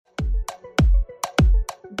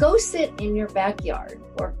go sit in your backyard,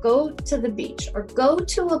 or go to the beach, or go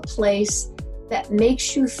to a place that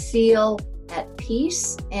makes you feel at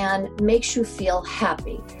peace and makes you feel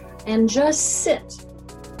happy, and just sit.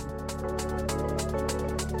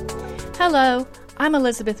 Hello, I'm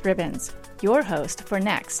Elizabeth Ribbons, your host for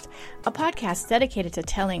Next, a podcast dedicated to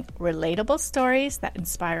telling relatable stories that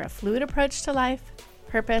inspire a fluid approach to life,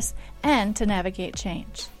 purpose, and to navigate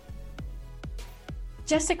change.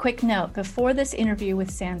 Just a quick note before this interview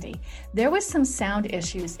with Sandy. There was some sound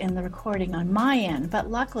issues in the recording on my end, but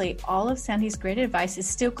luckily all of Sandy's great advice is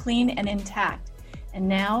still clean and intact. And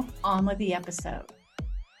now, on with the episode.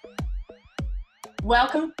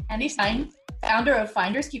 Welcome, Sandy Stein, founder of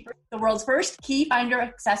Finders Keepers, the world's first key finder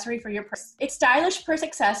accessory for your purse. It's stylish purse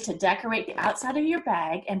accessories to decorate the outside of your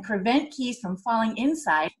bag and prevent keys from falling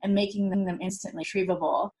inside and making them instantly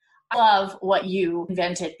retrievable. I love what you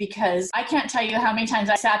invented because I can't tell you how many times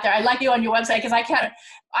I sat there. I like you on your website because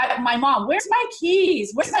my mom, where's my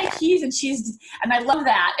keys? Where's my keys? And I love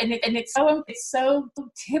that. And it's so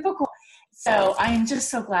typical. So I'm just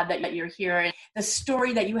so glad that you're here. And the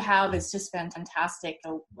story that you have is just fantastic.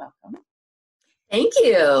 So welcome. Thank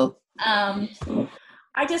you.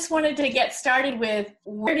 I just wanted to get started with,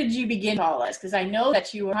 where did you begin all this? Because I know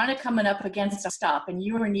that you were kind of coming up against a stop and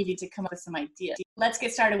you were needing to come up with some ideas. Let's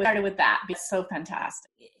get started with that. It's so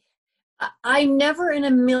fantastic. I never in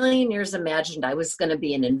a million years imagined I was going to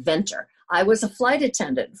be an inventor. I was a flight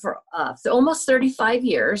attendant for almost 35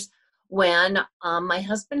 years when my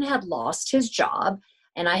husband had lost his job,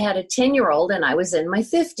 and I had a 10-year-old and I was in my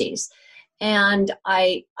 50s. And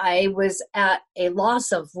I was at a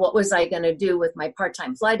loss of what was I going to do with my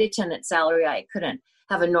part-time flight attendant salary. I couldn't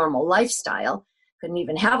have a normal lifestyle, couldn't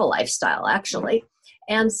even have a lifestyle, actually.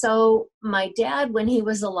 And so my dad, when he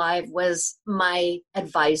was alive, was my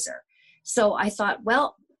advisor. So I thought,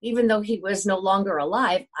 well, even though he was no longer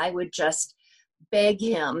alive, I would just beg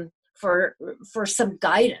him for some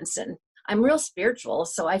guidance. And I'm real spiritual,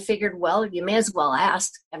 so I figured, well, you may as well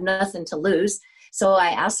ask. I have nothing to lose. So I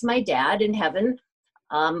asked my dad in heaven,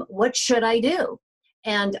 what should I do?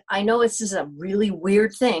 And I know this is a really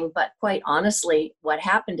weird thing, but quite honestly, what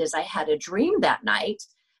happened is I had a dream that night.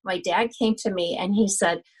 My dad came to me and he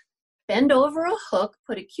said, bend over a hook,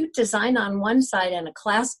 put a cute design on one side and a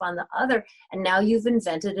clasp on the other, and now you've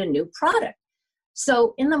invented a new product.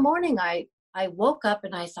 So in the morning, I woke up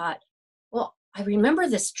and I thought, well, I remember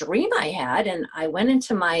this dream I had, and I went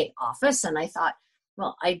into my office and I thought,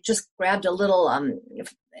 well, I just grabbed a little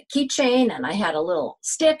keychain and I had a little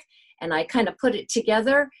stick and I kind of put it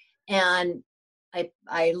together, and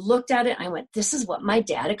I looked at it and I went, this is what my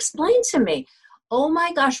dad explained to me. Oh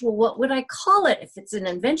my gosh, well, what would I call it? If it's an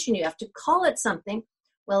invention, you have to call it something.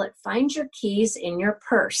 Well, it finds your keys in your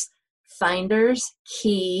purse. Finders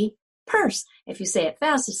Key Purse. If you say it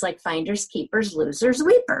fast, it's like finders, keepers, losers,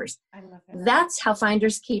 weepers. I love it. That's how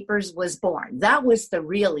Finders Keepers was born. That was the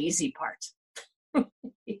real easy part.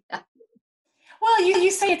 Yeah. Well,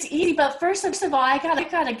 you say it's easy, but first of all, I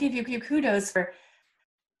gotta give you kudos for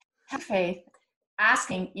faith,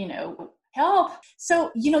 asking, help.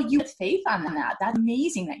 So, you had faith on that. That's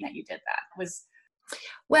amazing that you did that.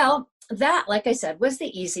 Well, that, like I said, was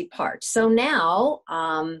the easy part. So now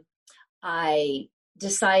I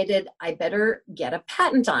decided I better get a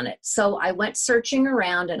patent on it. So I went searching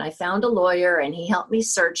around and I found a lawyer, and he helped me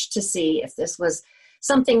search to see if this was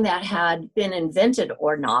something that had been invented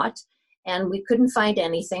or not. And we couldn't find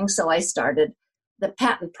anything. So I started the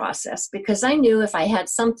patent process because I knew if I had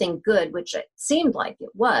something good, which it seemed like it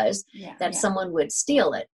was, someone would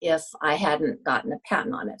steal it if I hadn't gotten a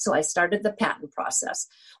patent on it. So I started the patent process,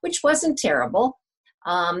 which wasn't terrible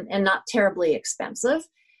and not terribly expensive.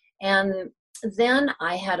 And then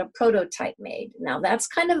I had a prototype made. Now that's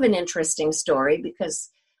kind of an interesting story because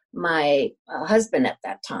my husband at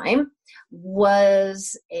that time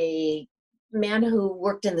was a man who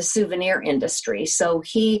worked in the souvenir industry. So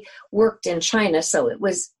he worked in China. So it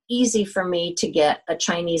was easy for me to get a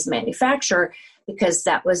Chinese manufacturer because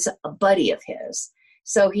that was a buddy of his.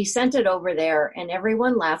 So he sent it over there and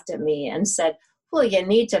everyone laughed at me and said, well, you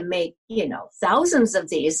need to make, thousands of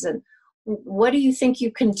these. And what do you think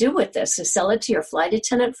you can do with this? To sell it to your flight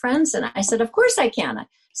attendant friends? And I said, of course I can. I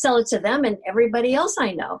sell it to them and everybody else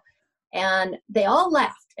I know. And they all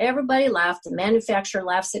laughed. Everybody laughed. The manufacturer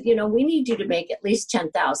laughed, said, we need you to make at least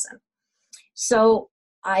 10,000. So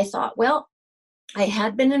I thought, well, I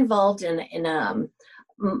had been involved in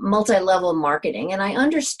multi-level marketing, and I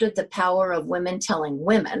understood the power of women telling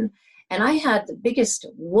women. And I had the biggest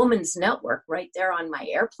women's network right there on my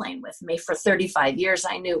airplane with me for 35 years.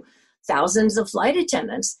 I knew thousands of flight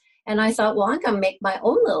attendants. And I thought, well, I'm going to make my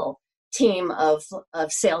own little team of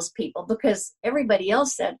salespeople because everybody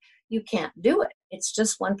else said, you can't do it. It's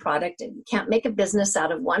just one product and you can't make a business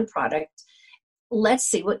out of one product. Let's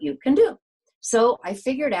see what you can do. So I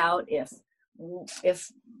figured out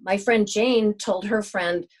if my friend Jane told her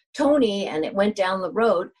friend Tony and it went down the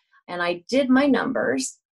road, and I did my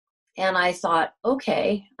numbers and I thought,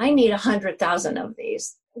 okay, I need 100,000 of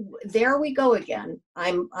these. There we go again.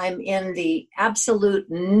 I'm in the absolute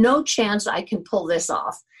no chance I can pull this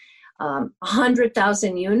off.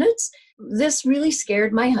 100,000 units. This really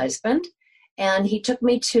scared my husband, and he took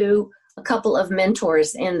me to a couple of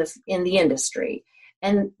mentors in the industry,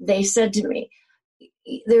 and they said to me,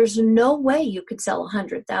 "There's no way you could sell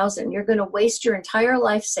 100,000. You're going to waste your entire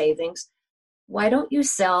life savings. Why don't you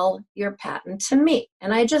sell your patent to me?"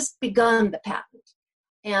 And I just begun the patent,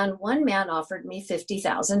 and one man offered me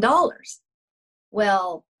 $50,000.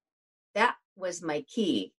 Well, that was my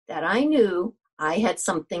key, that I knew I had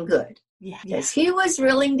something good. Because he was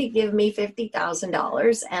willing to give me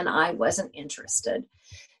 $50,000 and I wasn't interested.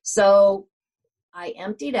 So I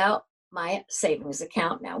emptied out my savings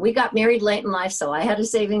account. Now, we got married late in life, so I had a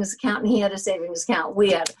savings account and he had a savings account.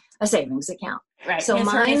 We had a savings account. Right. So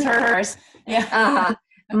hers. Yeah.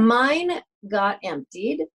 Mine got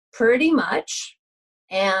emptied pretty much,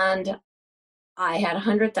 and I had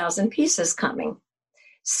 100,000 pieces coming.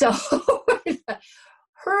 So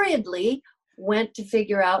hurriedly went to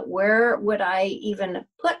figure out where would I even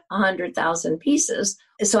put 100,000 pieces.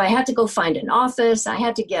 So I had to go find an office. I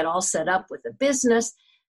had to get all set up with a business.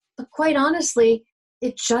 But quite honestly,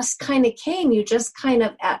 it just kind of came. You just kind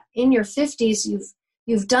of in your 50s,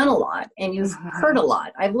 you've done a lot and you've heard a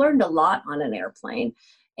lot. I've learned a lot on an airplane,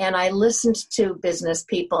 and I listened to business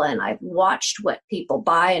people and I've watched what people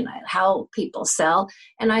buy and how people sell.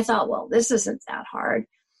 And I thought, well, this isn't that hard.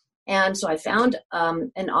 And so I found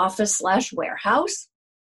an office/warehouse,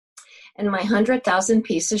 and my 100,000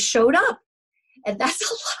 pieces showed up. And that's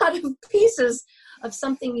a lot of pieces of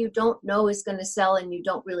something you don't know is going to sell, and you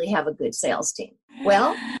don't really have a good sales team.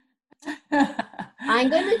 Well, I'm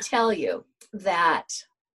going to tell you that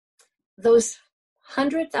those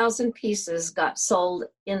 100,000 pieces got sold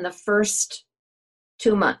in the first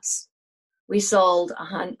 2 months. We sold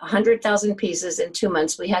 100,000 pieces in 2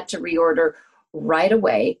 months. We had to reorder right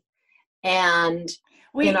away. And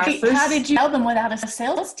how did you sell them without a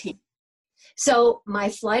sales team? So my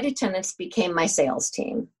flight attendants became my sales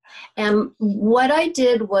team. And what I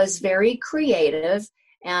did was very creative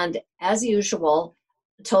and, as usual,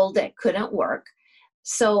 told it couldn't work.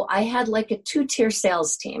 So I had like a 2-tier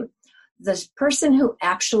sales team. The person who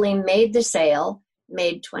actually made the sale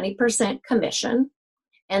made 20% commission.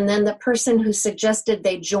 And then the person who suggested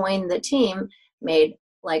they join the team made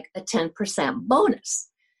like a 10% bonus.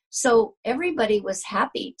 So everybody was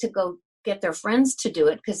happy to go get their friends to do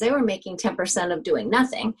it because they were making 10% of doing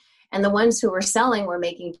nothing. And the ones who were selling were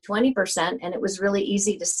making 20%. And it was really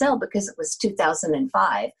easy to sell because it was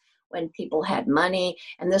 2005 when people had money.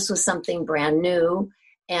 And this was something brand new.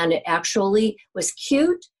 And it actually was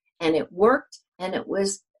cute and it worked and it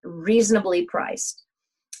was reasonably priced.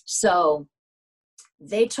 So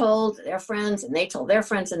they told their friends and they told their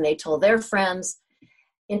friends and they told their friends.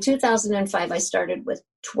 In 2005, I started with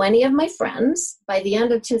 20 of my friends. By the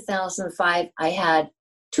end of 2005, I had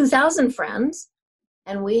 2,000 friends,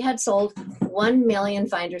 and we had sold 1 million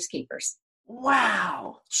Finders Keepers.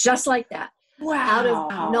 Wow. Just like that. Wow. Out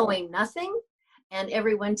of knowing nothing and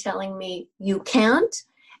everyone telling me you can't.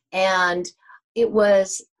 And it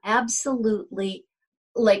was absolutely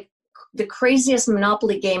like the craziest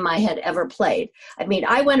Monopoly game I had ever played. I mean,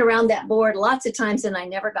 I went around that board lots of times and I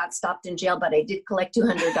never got stopped in jail, but I did collect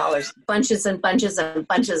 $200 bunches and bunches and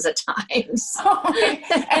bunches of times.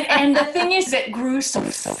 And the thing is, it grew so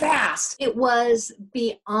fast. It was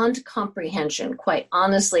beyond comprehension, quite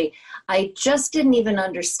honestly. I just didn't even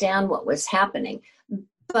understand what was happening.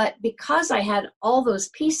 But because I had all those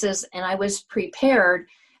pieces and I was prepared,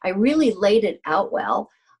 I really laid it out well.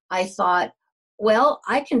 I thought, well,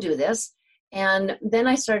 I can do this. And then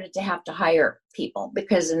I started to have to hire people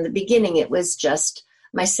because in the beginning it was just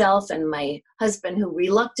myself and my husband who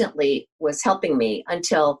reluctantly was helping me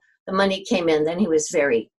until the money came in. Then he was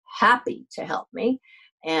very happy to help me.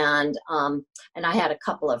 And I had a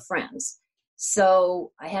couple of friends.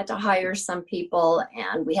 So I had to hire some people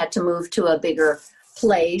and we had to move to a bigger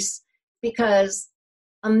place because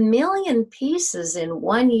 1 million pieces in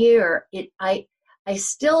 1 year, I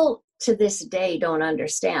still to this day don't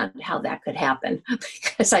understand how that could happen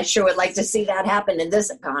because I sure would like to see that happen in this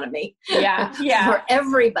economy. Yeah. For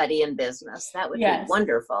everybody in business. That would be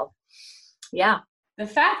wonderful. Yeah. the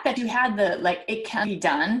fact that you had the, like, it can be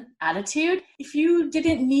done attitude, if you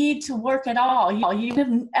didn't need to work at all, you would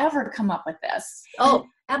have ever come up with this. Oh,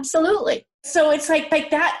 absolutely. So it's like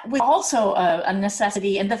that was also a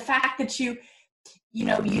necessity. And the fact that you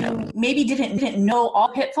maybe didn't know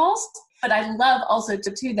all pitfalls, but I love also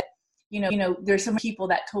too that, there's some people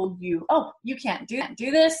that told you, oh, you can't do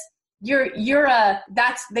this.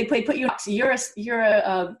 They put you, you're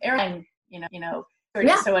a airline,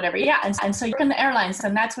 Yeah. or whatever. Yeah. And so you're in the airlines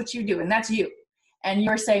and that's what you do. And that's you. And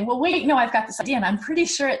you're saying, well, wait, no, I've got this idea and I'm pretty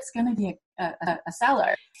sure it's going to be a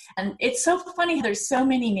seller. And it's so funny. There's so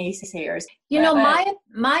many naysayers.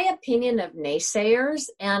 My opinion of naysayers,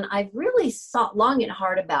 and I've really thought long and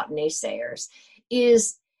hard about naysayers,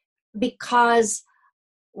 is because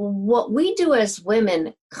what we do as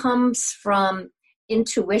women comes from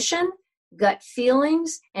intuition, gut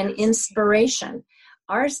feelings, and inspiration.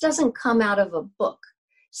 Ours doesn't come out of a book.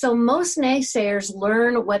 So most naysayers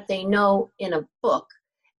learn what they know in a book,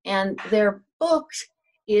 and their book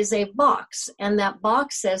is a box, and that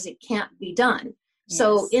box says it can't be done. Yes.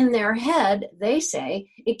 So in their head, they say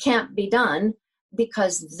it can't be done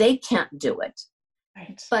because they can't do it.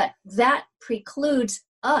 Right. But that precludes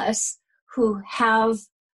us who have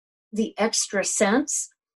the extra sense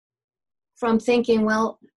from thinking,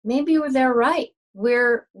 well, maybe they're right.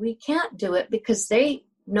 We can't do it because they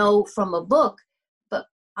know from a book. But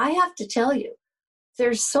I have to tell you,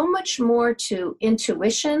 there's so much more to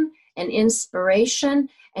intuition and inspiration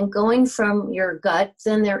and going from your gut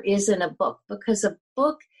than there is in a book, because a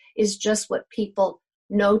book is just what people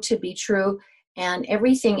know to be true, and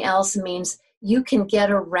everything else means you can get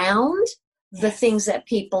around the things that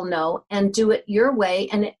people know and do it your way,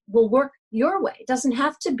 and it will work your way. It doesn't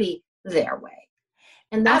have to be their way.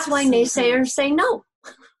 And that's why naysayers say no.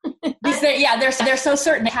 They're so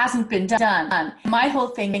certain it hasn't been done. My whole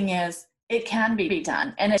thing is it can be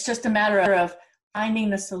done, and it's just a matter of finding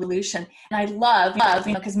the solution. And I love,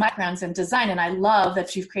 because my background's in design, and I love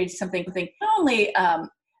that you've created something not only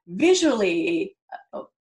visually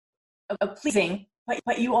pleasing,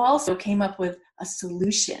 but you also came up with a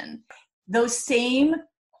solution. Those same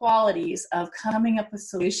qualities of coming up with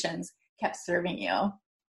solutions kept serving you.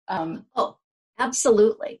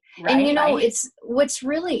 Absolutely. Right, and it's what's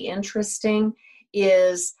really interesting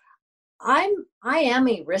is I am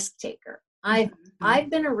a risk taker. I've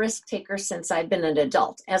been a risk taker since I've been an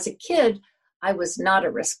adult. As a kid, I was not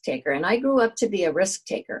a risk taker, and I grew up to be a risk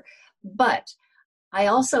taker. But I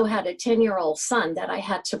also had a 10-year-old son that I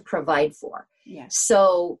had to provide for. Yes.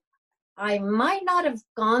 So I might not have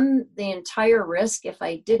gone the entire risk if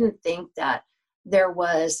I didn't think that there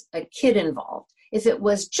was a kid involved. If it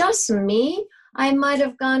was just me, I might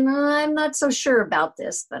have gone, I'm not so sure about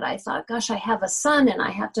this, but I thought, gosh, I have a son and I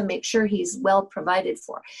have to make sure he's well provided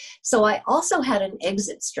for. So I also had an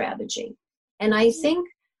exit strategy. And I think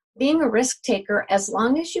being a risk taker, as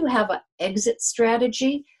long as you have an exit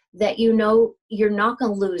strategy that you know you're not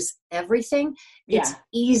going to lose everything, it's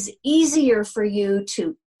easier for you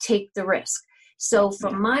to take the risk. So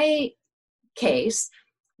for my case,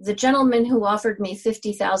 the gentleman who offered me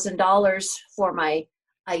 $50,000 for my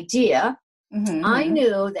idea, I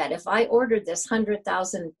knew that if I ordered this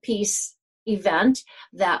 100,000 piece event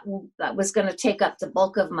that was going to take up the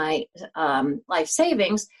bulk of my life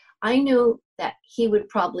savings, I knew that he would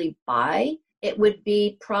probably buy. It would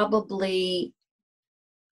be probably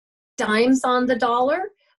dimes on the dollar,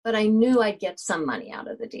 but I knew I'd get some money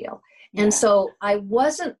out of the deal. Yeah. And so I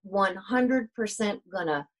wasn't 100% going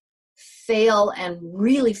to fail and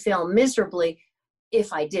really fail miserably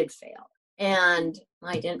if I did fail. And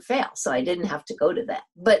I didn't fail, so I didn't have to go to that.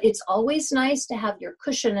 But it's always nice to have your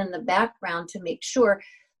cushion in the background to make sure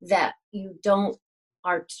that you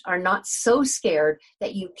are not so scared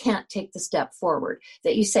that you can't take the step forward.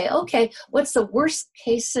 That you say, okay, what's the worst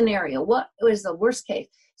case scenario? What is the worst case?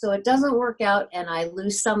 So it doesn't work out and I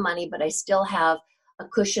lose some money, but I still have a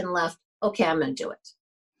cushion left. Okay, I'm going to do it.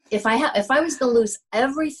 If I was going to lose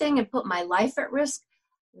everything and put my life at risk,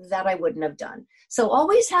 that I wouldn't have done. So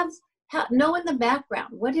always know in the background,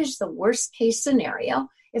 what is the worst case scenario?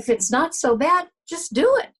 If it's not so bad, just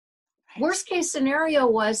do it. Worst case scenario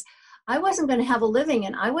was I wasn't going to have a living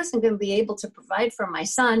and I wasn't going to be able to provide for my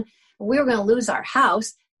son. We were going to lose our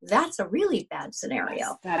house. That's a really bad scenario.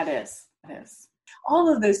 Yes, that is.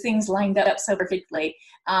 All of those things lined up so perfectly.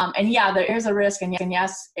 And yeah, there is a risk. And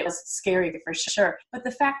yes, it was scary for sure. But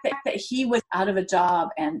the fact that he was out of a job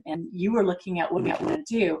and you were looking at what you want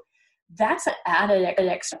to do, that's an added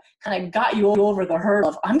extra, kind of got you over the hurdle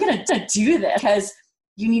of, I'm going to do this, because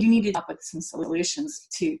you need to come up with some solutions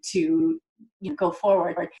to go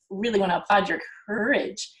forward. I really want to applaud your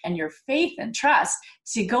courage and your faith and trust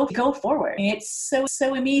to go forward. It's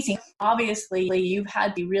so amazing. Obviously, you've had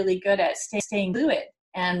to be really good at staying fluid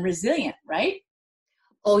and resilient, right?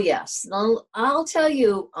 Oh, yes. I'll tell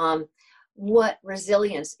you what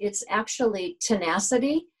resilience, it's actually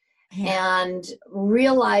tenacity and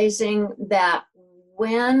realizing that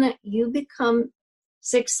when you become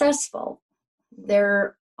successful,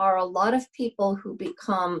 there are a lot of people who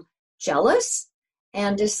become jealous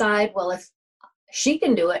and decide, well, if she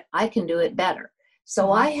can do it, I can do it better.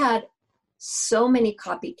 So I had so many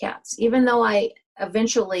copycats, even though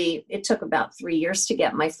it took about 3 years to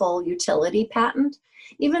get my full utility patent.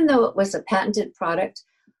 Even though it was a patented product,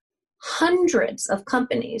 hundreds of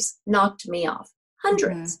companies knocked me off.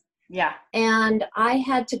 Hundreds. Yeah. And I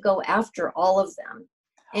had to go after all of them.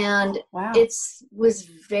 And it was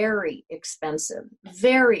very expensive.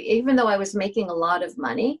 Even though I was making a lot of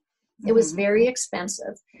money, it was very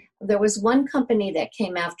expensive. There was one company that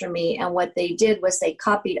came after me, and what they did was they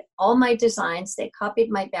copied all my designs. They copied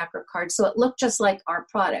my backer card, so it looked just like our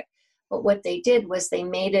product. But what they did was they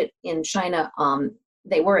made it in China.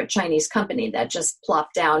 They were a Chinese company that just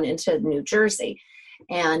plopped down into New Jersey,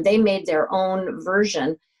 and they made their own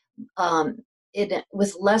version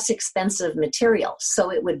with less expensive material,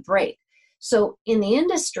 so it would break. So in the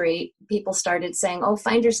industry, people started saying, oh,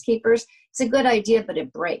 finders keepers, it's a good idea, but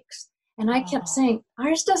it breaks. And I kept saying,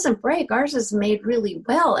 ours doesn't break. Ours is made really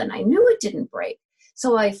well. And I knew it didn't break.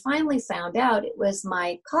 So I finally found out it was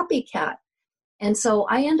my copycat. And so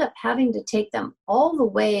I end up having to take them all the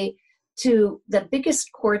way to the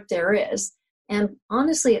biggest court there is. And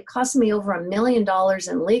honestly, it cost me over $1 million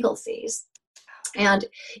in legal fees. And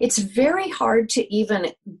it's very hard to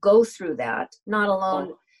even go through that, not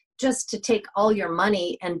alone just to take all your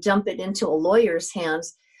money and dump it into a lawyer's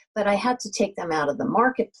hands. But I had to take them out of the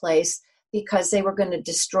marketplace because they were going to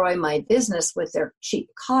destroy my business with their cheap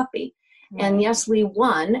copy. And yes, we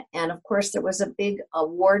won. And of course, there was a big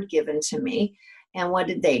award given to me. And what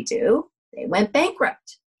did they do? They went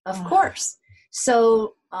bankrupt, of course.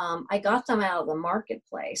 So I got them out of the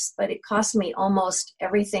marketplace, but it cost me almost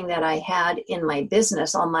everything that I had in my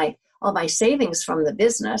business, all my savings from the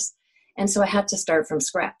business. And so I had to start from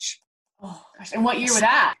scratch. Oh, gosh. And what year was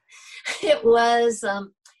that? It was,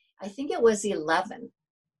 I think it was 11.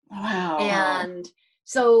 Wow. And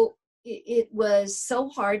so it was so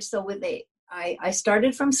hard. So I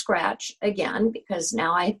started from scratch again, because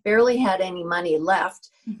now I barely had any money left.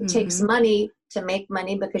 It takes money to make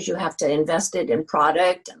money because you have to invest it in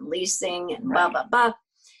product and leasing and blah, blah, blah.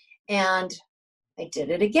 And I did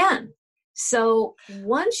it again. So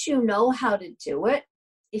once you know how to do it,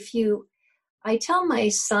 I tell my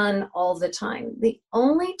son all the time, the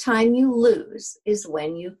only time you lose is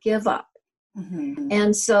when you give up.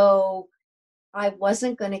 And so I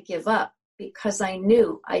wasn't going to give up because I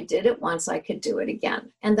knew I did it once, I could do it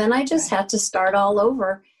again. And then I just had to start all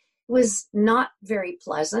over. It was not very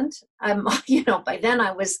pleasant. By then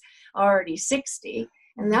I was already 60,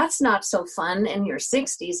 and that's not so fun in your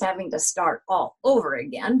 60s having to start all over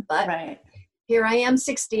again. But here I am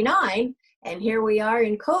 69, and here we are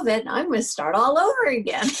in COVID, and I'm going to start all over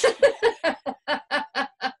again.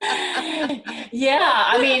 Yeah,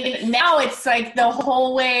 I mean, now it's like the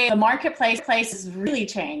whole way the marketplace has really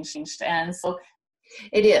changed, and so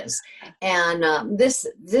it is. And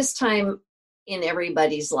this time in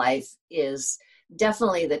everybody's life is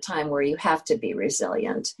definitely the time where you have to be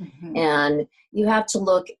resilient, and you have to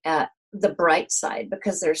look at the bright side,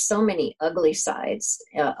 because there's so many ugly sides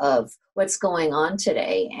of what's going on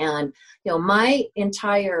today. And my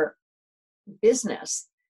entire business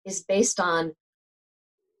is based on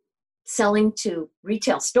selling to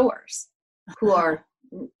retail stores who are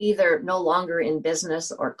either no longer in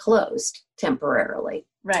business or closed temporarily.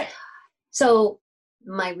 Right. So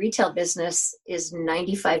my retail business is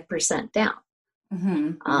 95% down.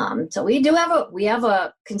 So we have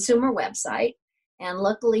a consumer website, and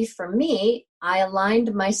luckily for me, I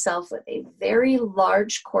aligned myself with a very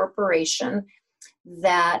large corporation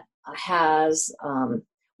that has,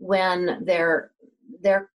 when their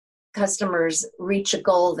customers reach a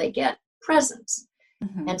goal, they get presents.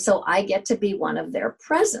 And so I get to be one of their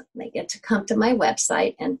presents. They get to come to my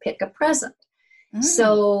website and pick a present.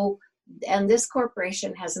 So, and this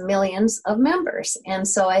corporation has millions of members. And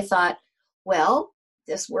so I thought, well,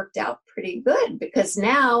 this worked out pretty good, because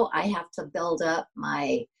now I have to build up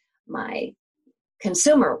my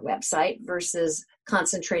consumer website versus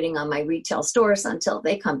concentrating on my retail stores until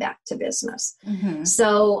they come back to business.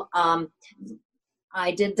 So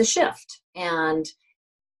I did the shift, and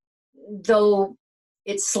though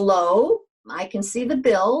it's slow, I can see the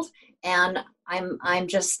build, and I'm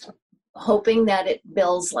just hoping that it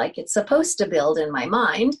builds like it's supposed to build in my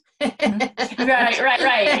mind.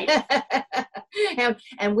 Right.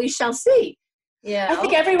 and we shall see. Yeah, I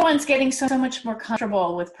think everyone's getting so much more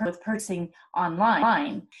comfortable with purchasing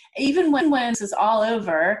online. Even when this is all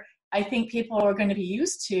over, I think people are going to be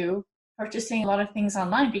used to purchasing a lot of things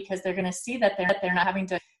online because they're going to see that they're not having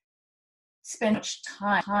to spend much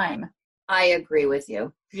time. I agree with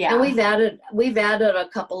you. Yeah. And we've added a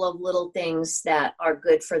couple of little things that are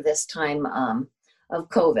good for this time of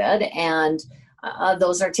COVID, and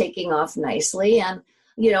those are taking off nicely. And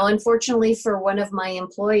unfortunately for one of my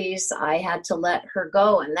employees, I had to let her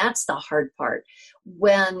go, and that's the hard part.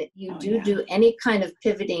 When you do any kind of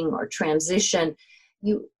pivoting or transition,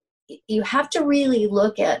 you have to really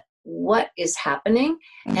look at what is happening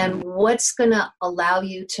and what's going to allow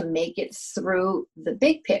you to make it through the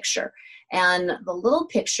big picture. And the little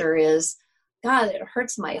picture is, God, it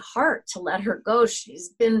hurts my heart to let her go.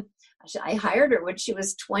 I hired her when she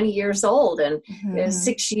was 20 years old, and it was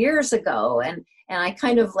 6 years ago. And I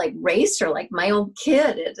kind of like raised her like my own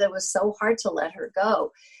kid. It was so hard to let her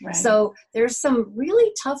go. Right. So there's some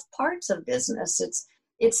really tough parts of business.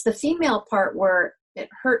 It's the female part where it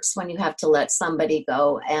hurts when you have to let somebody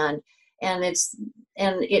go. And it's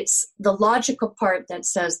the logical part that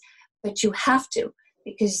says, but you have to,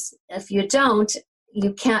 because if you don't,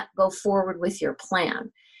 you can't go forward with your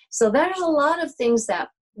plan. So there's a lot of things that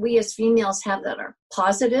we as females have that are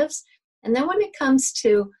positives. And then when it comes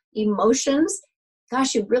to emotions,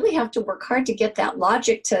 gosh, you really have to work hard to get that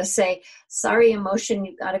logic to say, sorry, emotion,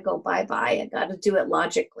 you got to go bye-bye. I got to do it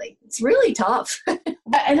logically. It's really tough.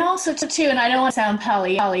 And also, too, and I don't want to sound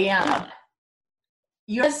Pollyanna,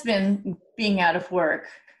 your husband being out of work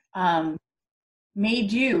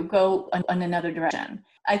made you go in another direction.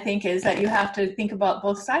 I think is that you have to think about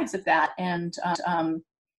both sides of that and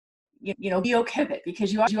be okay with it,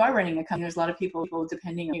 because you are running a company. There's a lot of people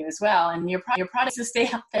depending on you as well, and your product to stay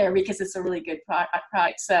out there because it's a really good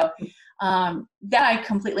product. So that I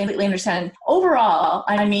completely understand. Overall,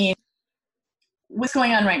 I mean, what's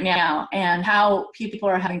going on right now and how people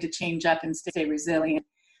are having to change up and stay resilient.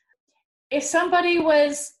 If somebody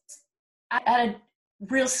was at a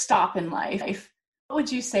real stop in life, what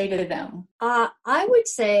would you say to them? I would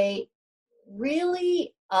say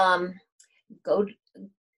really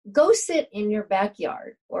go sit in your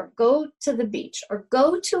backyard, or go to the beach, or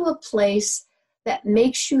go to a place that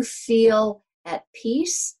makes you feel at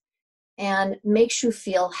peace and makes you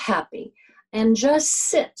feel happy, and just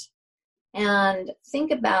sit and think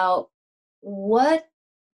about, what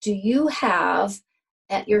do you have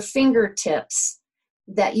at your fingertips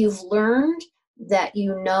that you've learned, that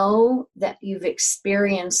that you've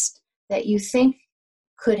experienced, that you think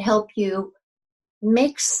could help you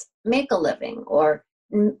make a living or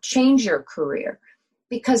change your career.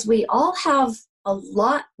 Because we all have a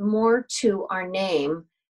lot more to our name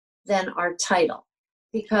than our title.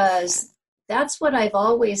 Because that's what I've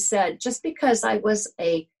always said. Just because I was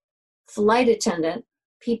a flight attendant,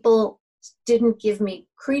 people didn't give me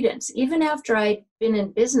credence. Even after I'd been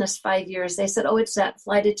in business 5 years, they said, oh, it's that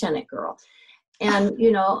flight attendant girl. And,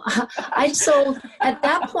 at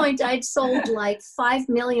that point, I'd sold like 5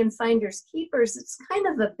 million Finders Keepers. It's kind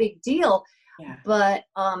of a big deal. Yeah. But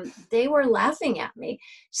they were laughing at me.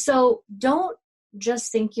 So don't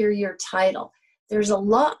just think you're your title. There's a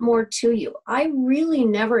lot more to you. I really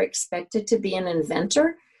never expected to be an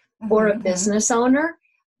inventor or a business owner,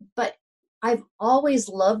 but I've always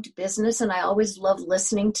loved business, and I always loved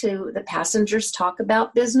listening to the passengers talk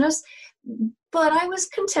about business. But I was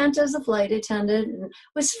content as a flight attendant, and it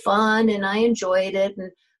was fun, and I enjoyed it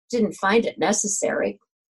and didn't find it necessary.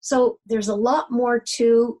 So there's a lot more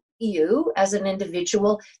to you as an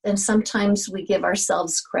individual than sometimes we give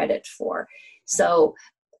ourselves credit for. So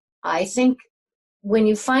I think when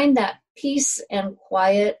you find that peace and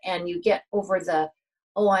quiet, and you get over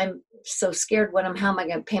I'm so scared, how am I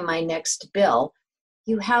going to pay my next bill?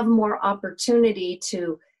 You have more opportunity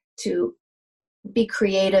to be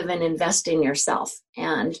creative and invest in yourself.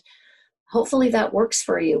 And hopefully that works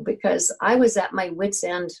for you, because I was at my wit's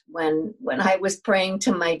end when I was praying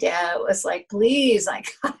to my dad. It was like, please, I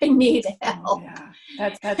need help. Yeah,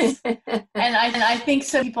 that's and I think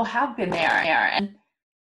so people have been there. And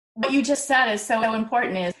what you just said is so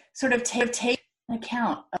important, is sort of take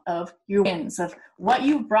account of your wins, of what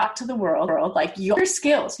you brought to the world, like your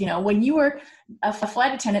skills. When you were a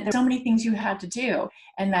flight attendant, there's so many things you had to do,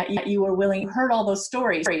 and that you were willing. You heard all those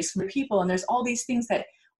stories from people, and there's all these things that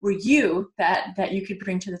were you that you could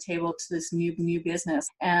bring to the table to this new business.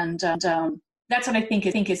 And That's what I think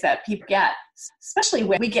is that people get, especially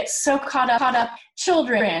when we get so caught up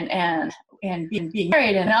children and being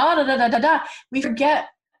married and we forget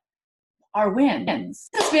our wins.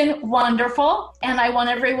 This has been wonderful, and I want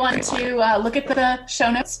everyone to look at the show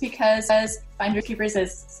notes, because Finders Keepers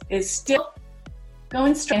is still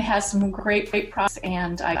going strong and has some great products,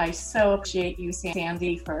 and I so appreciate you,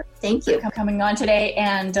 Sandy, for coming on today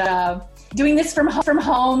and doing this from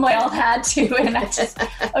home like I all had to, and I just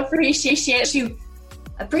appreciate you.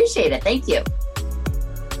 Appreciate it. Thank you.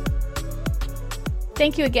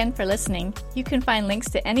 Thank you again for listening. You can find links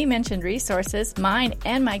to any mentioned resources, mine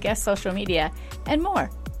and my guest social media, and more,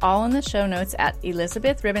 all in the show notes at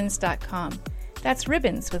elizabethribbons.com. That's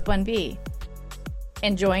ribbons with one B.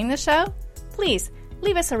 Enjoying the show? Please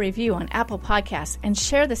leave us a review on Apple Podcasts and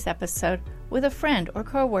share this episode with a friend or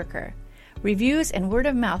coworker. Reviews and word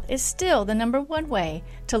of mouth is still the #1 way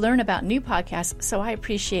to learn about new podcasts, so I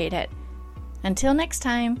appreciate it. Until next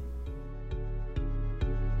time.